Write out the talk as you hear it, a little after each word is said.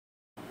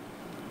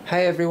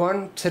Hey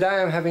everyone,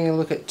 today I'm having a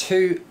look at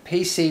two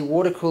PC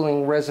water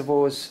cooling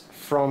reservoirs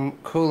from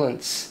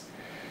Koolance.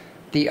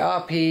 The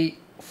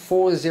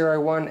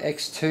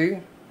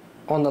RP-401X2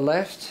 on the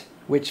left,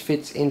 which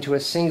fits into a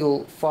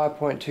single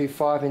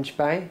 5.25 inch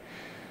bay,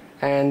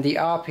 and the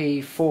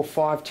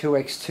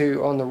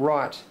RP-452X2 on the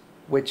right,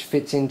 which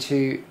fits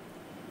into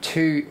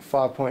two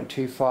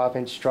 5.25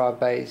 inch drive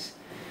bays.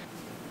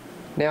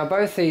 Now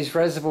both these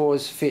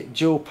reservoirs fit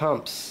dual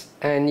pumps,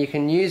 and you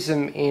can use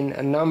them in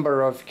a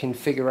number of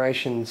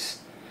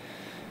configurations.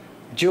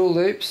 Dual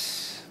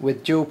loops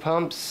with dual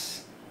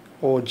pumps,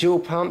 or dual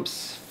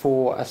pumps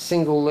for a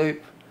single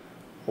loop,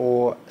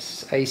 or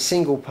a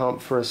single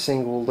pump for a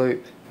single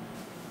loop.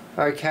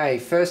 Okay,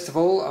 first of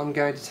all I'm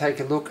going to take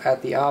a look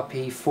at the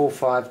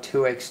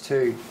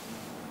RP-452X2.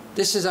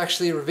 This is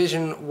actually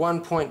revision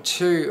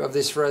 1.2 of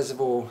this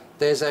reservoir.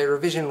 There's a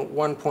revision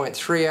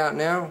 1.3 out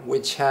now,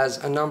 which has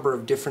a number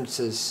of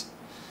differences.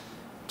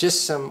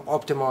 Just some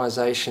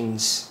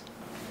optimizations.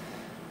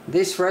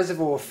 This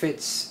reservoir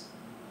fits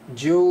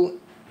dual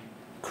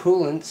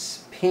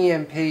Koolance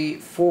PMP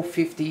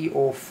 450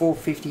 or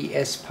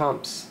 450S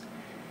pumps.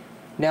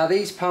 Now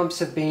these pumps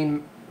have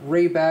been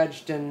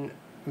rebadged and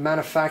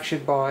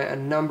manufactured by a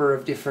number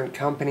of different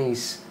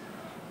companies.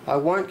 I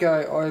won't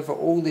go over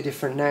all the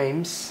different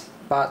names,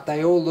 but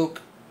they all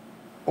look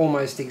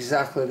almost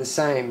exactly the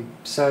same.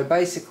 So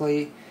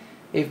basically,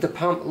 if the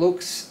pump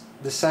looks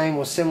the same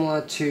or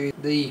similar to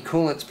the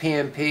Koolance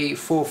PMP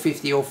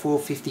 450 or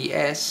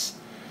 450S,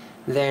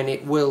 then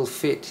it will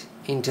fit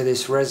into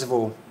this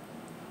reservoir.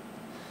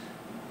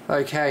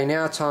 Okay,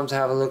 now time to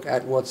have a look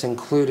at what's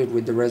included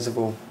with the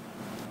reservoir.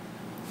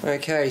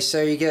 Okay,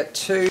 so you get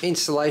two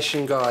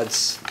installation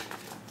guides.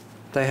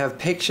 They have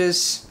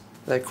pictures.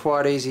 They're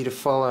quite easy to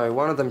follow.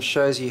 One of them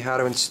shows you how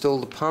to install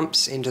the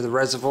pumps into the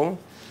reservoir,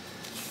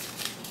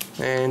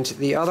 and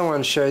the other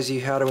one shows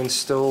you how to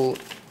install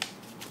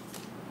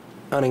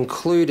an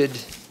included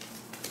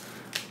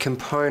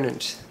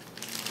component.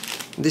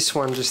 This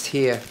one just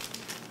here.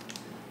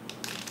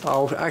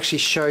 I'll actually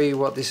show you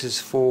what this is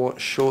for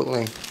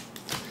shortly.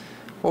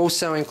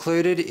 Also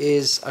included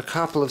is a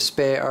couple of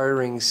spare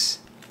O-rings.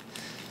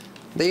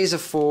 These are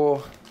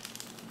for,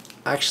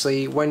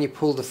 actually, when you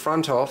pull the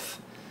front off,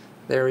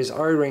 there is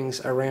O-rings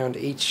around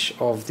each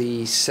of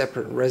the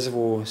separate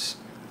reservoirs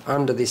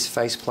under this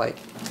faceplate.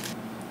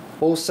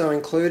 Also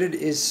included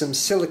is some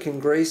silicone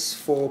grease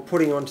for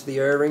putting onto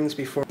the O-rings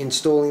before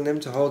installing them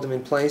to hold them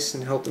in place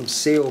and help them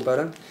seal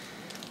better.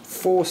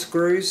 4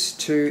 screws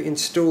to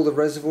install the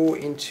reservoir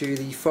into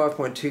the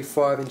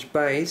 5.25 inch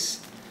bays,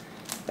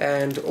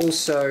 and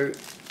also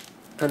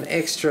an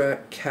extra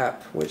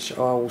cap, which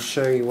I will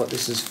show you what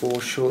this is for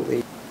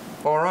shortly.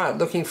 Alright,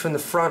 looking from the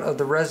front of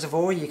the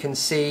reservoir, you can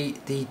see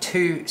the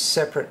two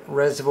separate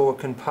reservoir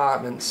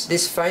compartments.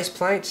 This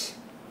faceplate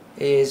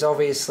is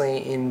obviously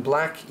in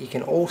black. You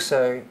can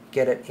also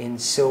get it in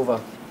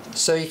silver.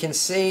 So you can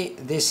see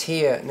this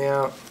here.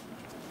 Now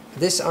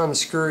this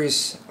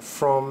unscrews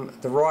from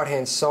the right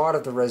hand side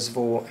of the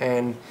reservoir,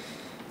 and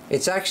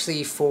it's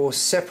actually for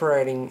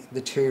separating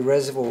the two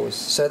reservoirs.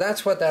 So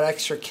that's what that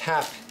extra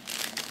cap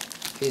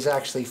is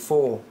actually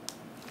for.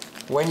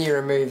 When you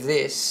remove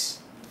this,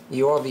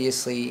 you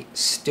obviously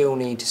still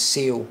need to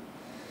seal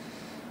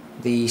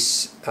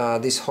this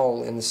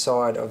hole in the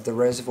side of the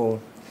reservoir.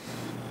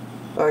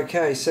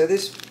 Okay, so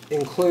this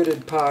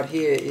included part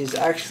here is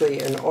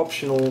actually an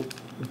optional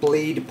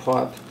bleed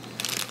pipe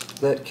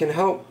that can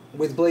help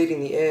with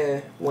bleeding the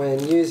air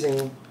when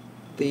using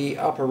the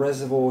upper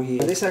reservoir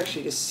here. This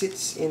actually just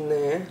sits in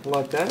there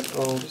like that.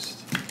 I'll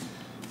just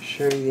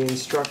show you the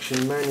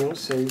instruction manual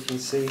so you can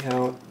see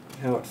how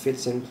it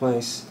fits in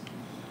place.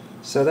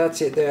 So that's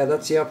it there.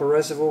 That's the upper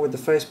reservoir with the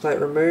faceplate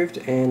removed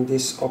and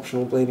this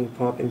optional bleeding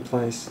pipe in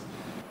place.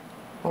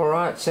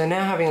 Alright, so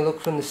now having a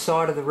look from the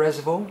side of the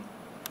reservoir.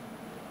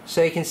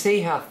 So you can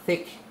see how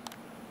thick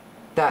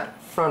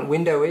that front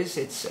window is.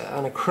 It's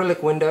an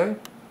acrylic window.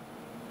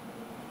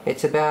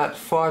 It's about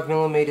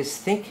 5mm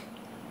thick.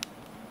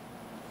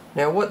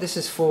 Now what this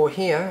is for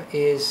here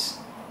is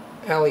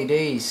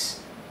LEDs.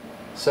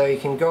 So you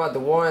can guide the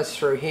wires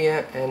through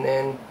here, and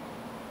then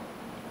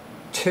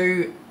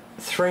two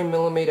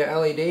 3mm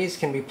LEDs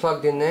can be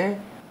plugged in there.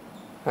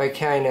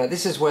 Okay, now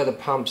this is where the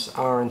pumps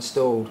are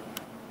installed.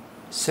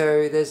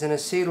 So there's an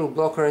acetyl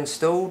blocker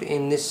installed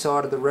in this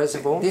side of the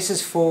reservoir. This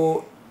is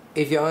for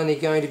if you're only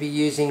going to be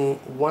using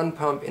one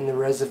pump in the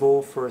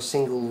reservoir for a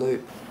single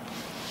loop.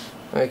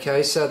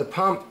 Okay, so the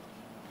pump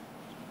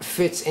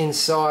fits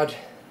inside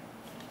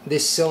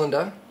this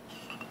cylinder,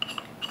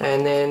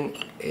 and then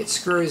it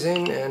screws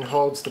in and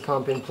holds the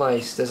pump in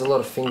place. There's a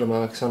lot of finger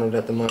marks on it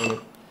at the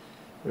moment.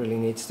 Really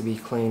needs to be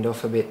cleaned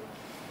off a bit.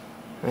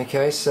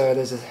 Okay, so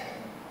there's a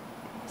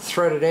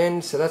threaded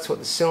end, so that's what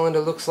the cylinder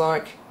looks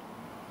like.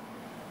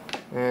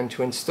 And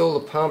to install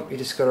the pump, you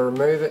just got to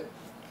remove it,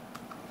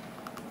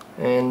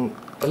 and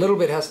a little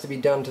bit has to be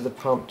done to the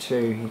pump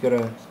too. You've got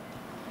to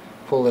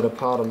pull it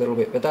apart a little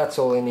bit, but that's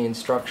all in the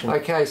instruction.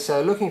 Okay,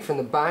 so looking from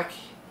the back,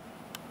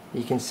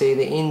 you can see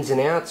the ins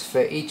and outs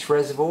for each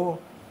reservoir.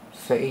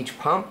 for each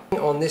pump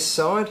on this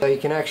side, so you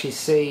can actually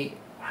see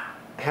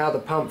how the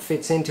pump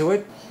fits into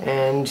it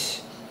and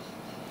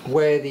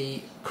where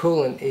the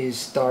coolant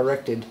is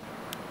directed.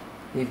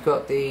 You've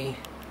got the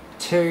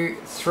two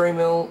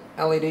 3mm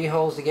LED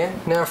holes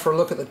again. Now for a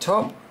look at the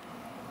top.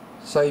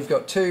 So you've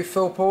got two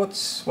fill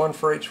ports, one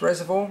for each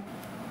reservoir.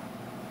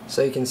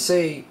 So you can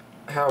see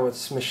how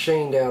it's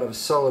machined out of a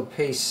solid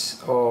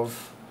piece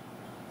of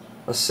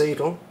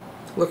acetal.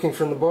 Looking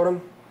from the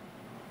bottom.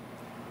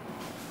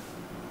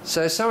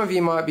 So some of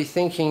you might be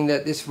thinking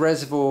that this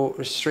reservoir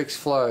restricts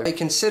flow.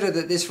 Consider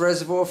that this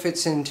reservoir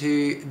fits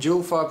into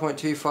dual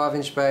 5.25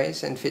 inch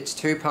bays and fits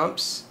two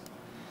pumps.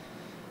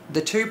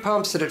 The two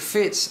pumps that it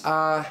fits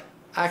are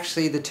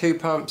actually the two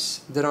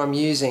pumps that I'm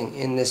using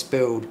in this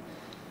build.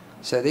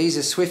 So these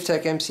are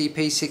Swiftech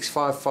MCP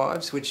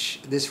 655s,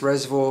 which this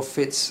reservoir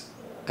fits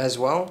as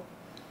well.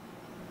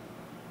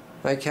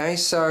 Okay,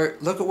 so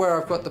look at where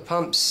I've got the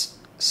pumps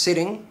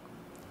sitting.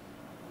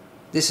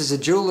 This is a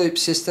dual loop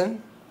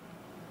system.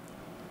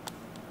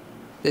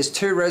 There's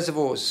two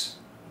reservoirs,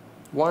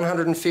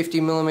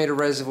 150mm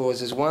reservoirs.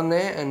 There's one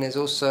there and there's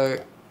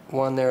also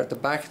one there at the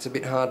back. It's a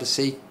bit hard to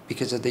see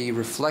because of the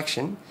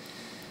reflection.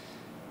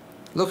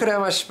 Look at how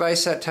much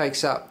space that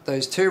takes up,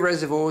 those two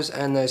reservoirs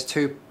and those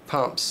two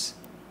pumps.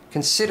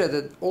 Consider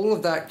that all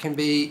of that can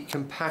be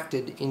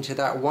compacted into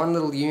that one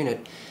little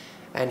unit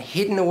and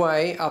hidden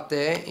away up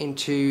there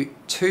into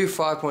two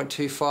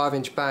 5.25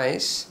 inch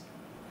bays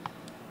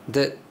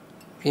that,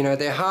 you know,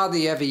 they're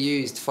hardly ever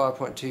used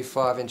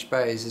 5.25 inch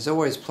bays. There's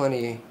always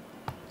plenty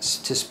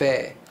to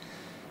spare.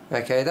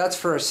 Okay, that's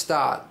for a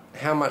start,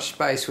 how much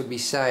space would be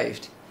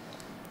saved.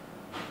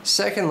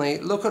 Secondly,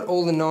 look at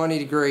all the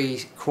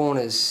 90-degree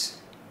corners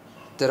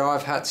that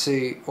I've had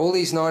to, all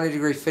these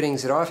 90-degree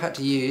fittings that I've had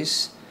to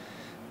use.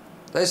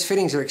 Those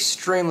fittings are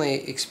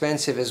extremely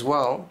expensive as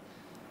well,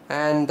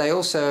 and they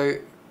also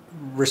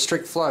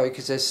restrict flow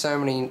because there's so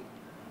many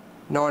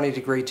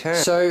 90-degree turns.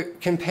 So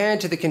compared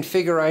to the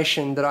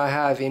configuration that I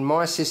have in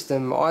my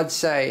system, I'd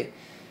say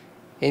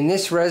in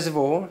this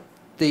reservoir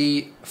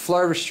the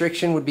flow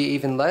restriction would be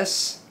even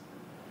less,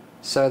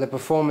 so the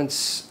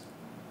performance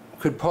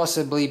could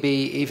possibly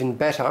be even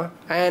better,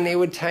 and it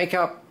would take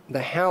up the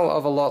hell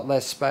of a lot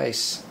less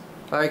space.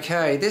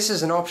 Okay, this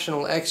is an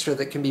optional extra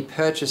that can be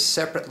purchased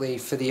separately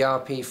for the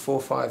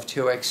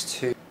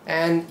RP-452X2,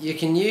 and you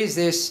can use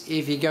this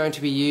if you're going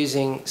to be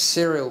using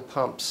serial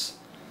pumps,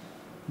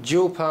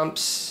 dual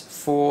pumps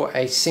for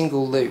a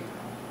single loop.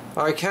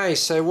 Okay,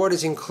 so what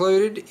is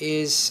included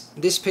is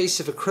this piece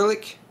of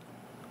acrylic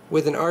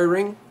with an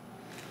O-ring,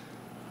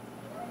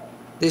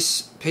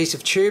 this piece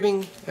of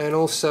tubing, and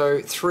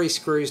also 3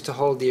 screws to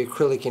hold the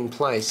acrylic in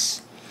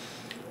place.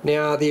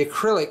 Now the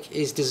acrylic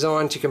is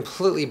designed to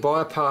completely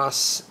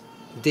bypass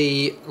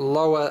the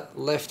lower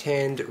left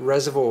hand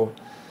reservoir.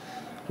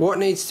 What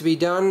needs to be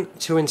done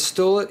to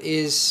install it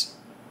is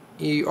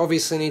you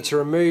obviously need to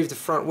remove the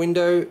front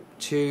window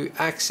to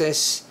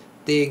access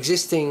the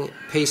existing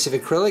piece of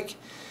acrylic.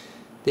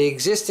 The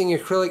existing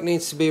acrylic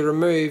needs to be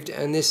removed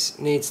and this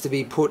needs to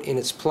be put in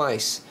its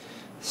place.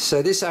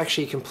 So this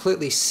actually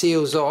completely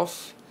seals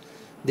off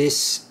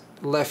this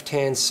left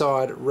hand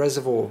side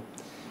reservoir.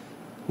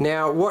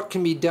 Now what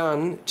can be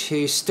done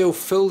to still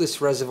fill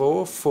this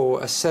reservoir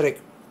for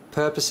aesthetic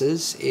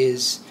purposes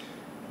is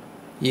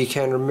you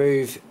can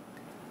remove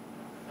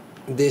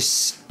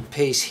this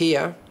piece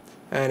here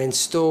and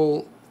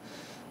install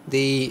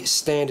the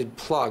standard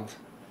plug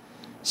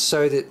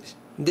so that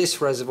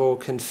this reservoir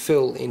can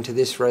fill into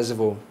this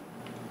reservoir.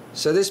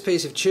 So this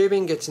piece of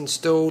tubing gets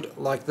installed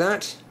like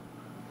that.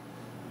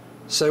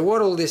 So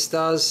what all this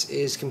does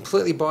is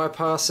completely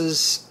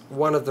bypasses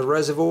one of the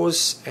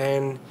reservoirs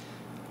and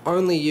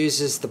only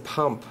uses the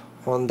pump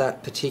on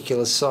that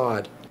particular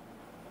side.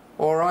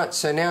 Alright,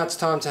 so now it's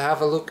time to have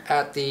a look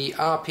at the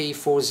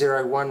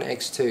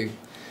RP-401X2.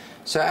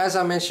 So as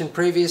I mentioned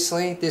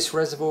previously, this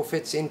reservoir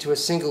fits into a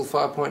single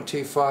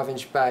 5.25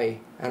 inch bay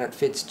and it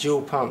fits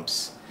dual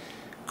pumps,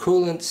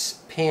 Koolance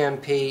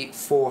PMP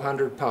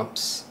 400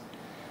 pumps.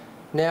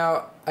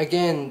 Now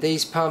again,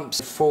 these pumps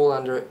fall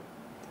under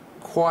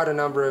quite a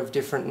number of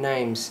different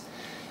names.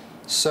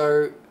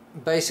 So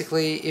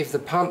basically if the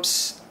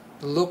pumps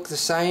look the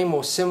same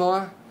or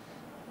similar,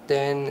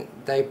 then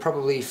they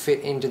probably fit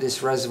into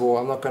this reservoir.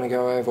 I'm not going to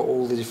go over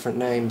all the different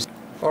names.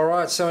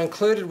 Alright, so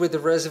included with the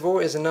reservoir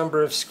is a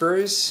number of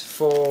screws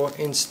for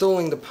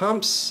installing the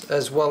pumps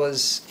as well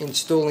as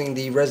installing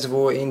the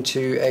reservoir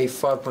into a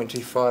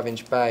 5.25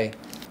 inch bay.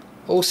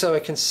 Also a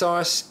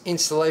concise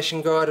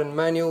installation guide and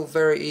manual,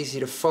 very easy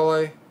to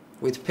follow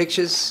with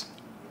pictures.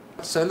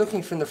 So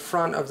looking from the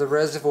front of the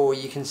reservoir,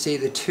 you can see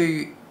the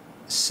two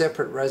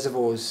separate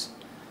reservoirs.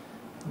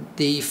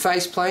 The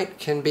faceplate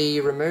can be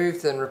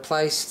removed and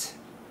replaced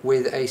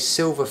with a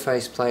silver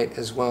faceplate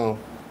as well.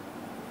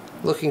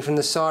 Looking from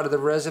the side of the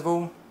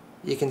reservoir,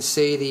 you can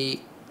see the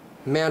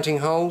mounting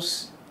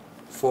holes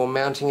for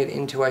mounting it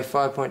into a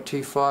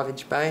 5.25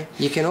 inch bay.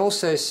 You can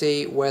also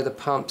see where the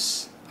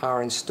pumps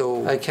are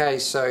installed. Okay,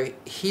 so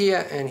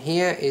here and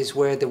here is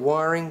where the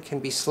wiring can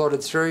be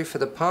slotted through for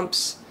the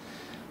pumps,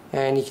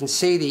 and you can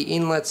see the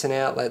inlets and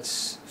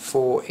outlets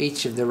for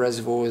each of the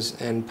reservoirs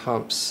and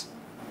pumps.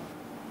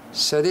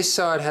 So this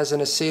side has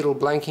an acetyl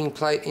blanking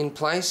plate in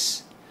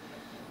place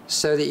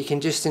so that you can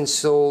just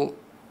install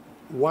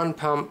one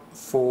pump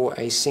for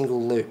a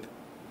single loop.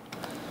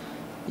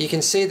 You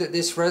can see that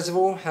this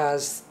reservoir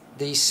has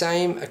the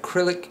same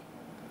acrylic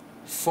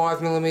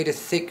 5mm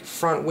thick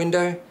front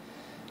window.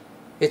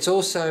 It's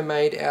also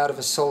made out of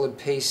a solid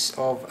piece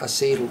of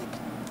acetyl.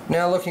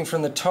 Now looking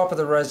from the top of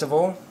the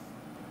reservoir,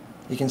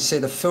 you can see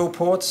the fill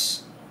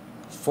ports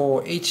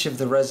for each of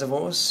the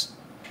reservoirs.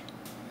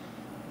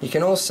 You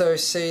can also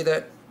see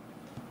that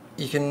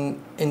you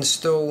can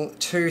install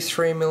two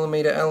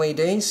 3mm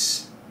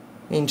LEDs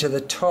into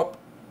the top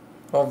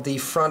of the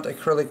front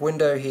acrylic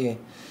window here,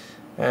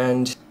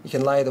 and you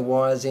can lay the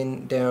wires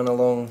in down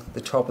along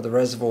the top of the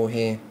reservoir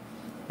here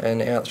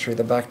and out through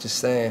the back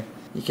just there.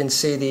 You can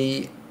see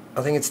the,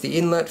 I think it's the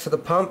inlet for the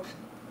pump,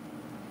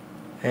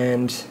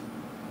 and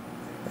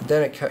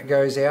then it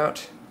goes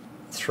out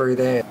through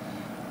there.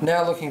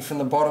 Now looking from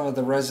the bottom of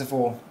the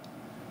reservoir,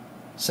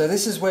 so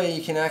this is where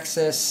you can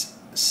access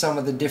some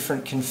of the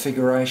different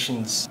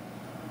configurations.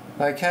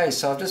 Okay,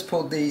 so I've just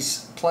pulled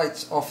these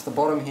plates off the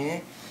bottom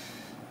here.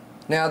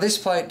 Now this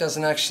plate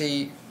doesn't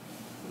actually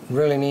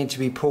really need to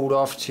be pulled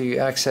off to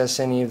access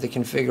any of the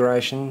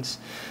configurations.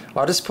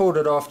 I just pulled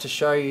it off to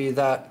show you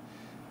that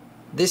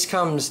this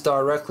comes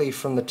directly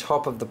from the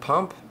top of the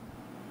pump,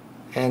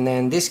 and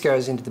then this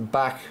goes into the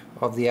back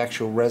of the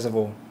actual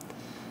reservoir.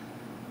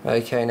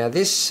 Okay, now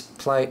this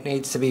plate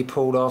needs to be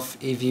pulled off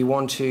if you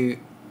want to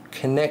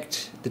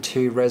connect the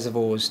two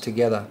reservoirs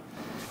together.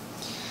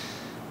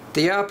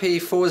 The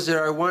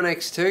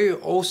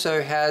RP-401X2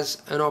 also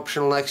has an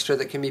optional extra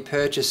that can be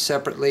purchased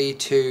separately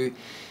to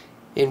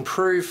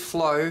improve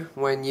flow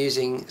when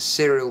using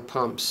serial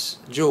pumps,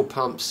 dual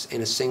pumps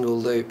in a single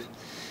loop.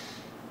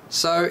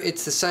 So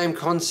it's the same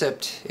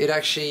concept. It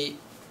actually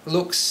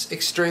looks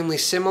extremely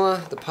similar.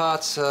 The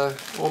parts are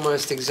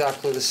almost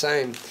exactly the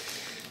same.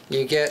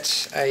 You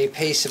get a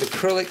piece of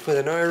acrylic with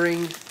an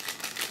O-ring,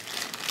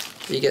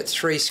 you get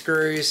 3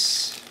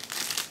 screws,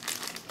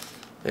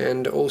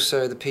 and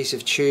also the piece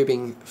of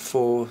tubing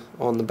for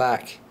on the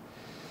back.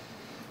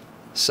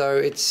 So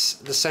it's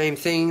the same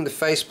thing. The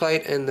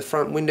faceplate and the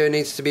front window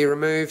needs to be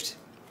removed,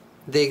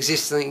 the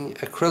existing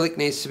acrylic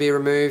needs to be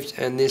removed,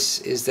 and this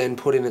is then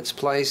put in its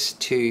place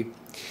to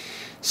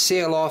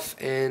seal off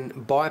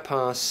and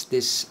bypass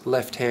this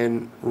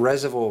left-hand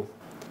reservoir.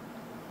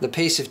 The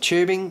piece of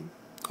tubing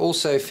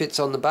also fits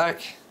on the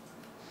back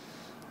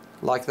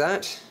like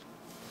that.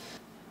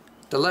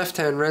 The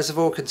left-hand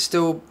reservoir could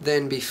still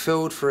then be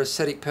filled for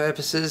aesthetic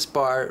purposes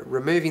by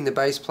removing the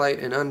base plate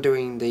and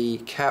undoing the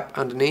cap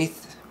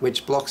underneath,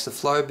 which blocks the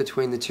flow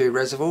between the two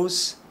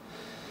reservoirs,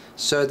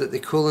 so that the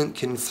coolant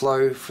can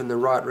flow from the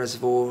right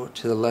reservoir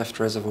to the left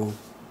reservoir.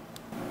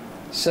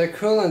 So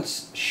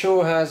Koolance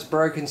sure has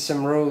broken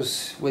some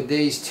rules with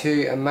these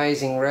two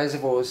amazing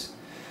reservoirs.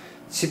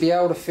 To be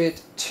able to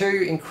fit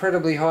two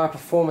incredibly high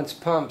performance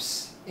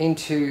pumps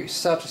into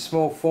such a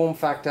small form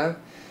factor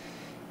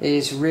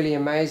is really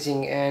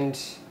amazing,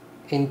 and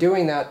in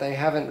doing that they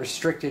haven't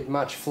restricted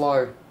much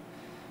flow.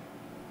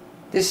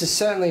 This is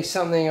certainly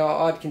something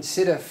I'd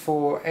consider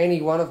for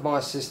any one of my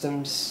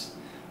systems,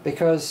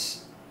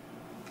 because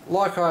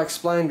like I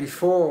explained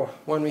before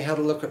when we had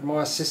a look at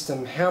my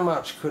system, how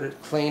much could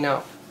it clean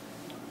up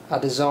a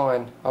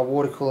design, a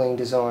water cooling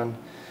design.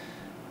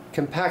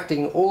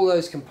 Compacting all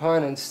those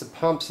components, the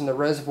pumps and the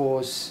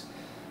reservoirs,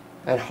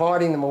 and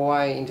hiding them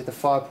away into the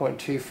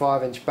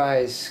 5.25 inch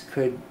bays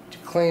could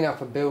clean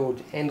up a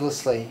build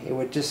endlessly. It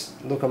would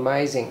just look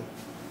amazing.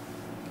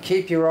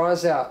 Keep your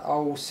eyes out. I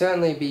will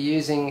certainly be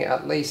using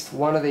at least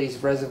one of these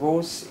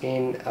reservoirs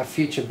in a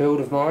future build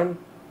of mine.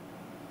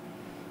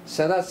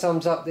 So that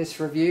sums up this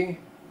review.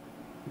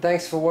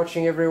 Thanks for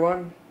watching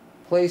everyone.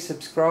 Please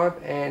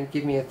subscribe and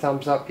give me a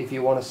thumbs up if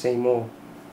you want to see more.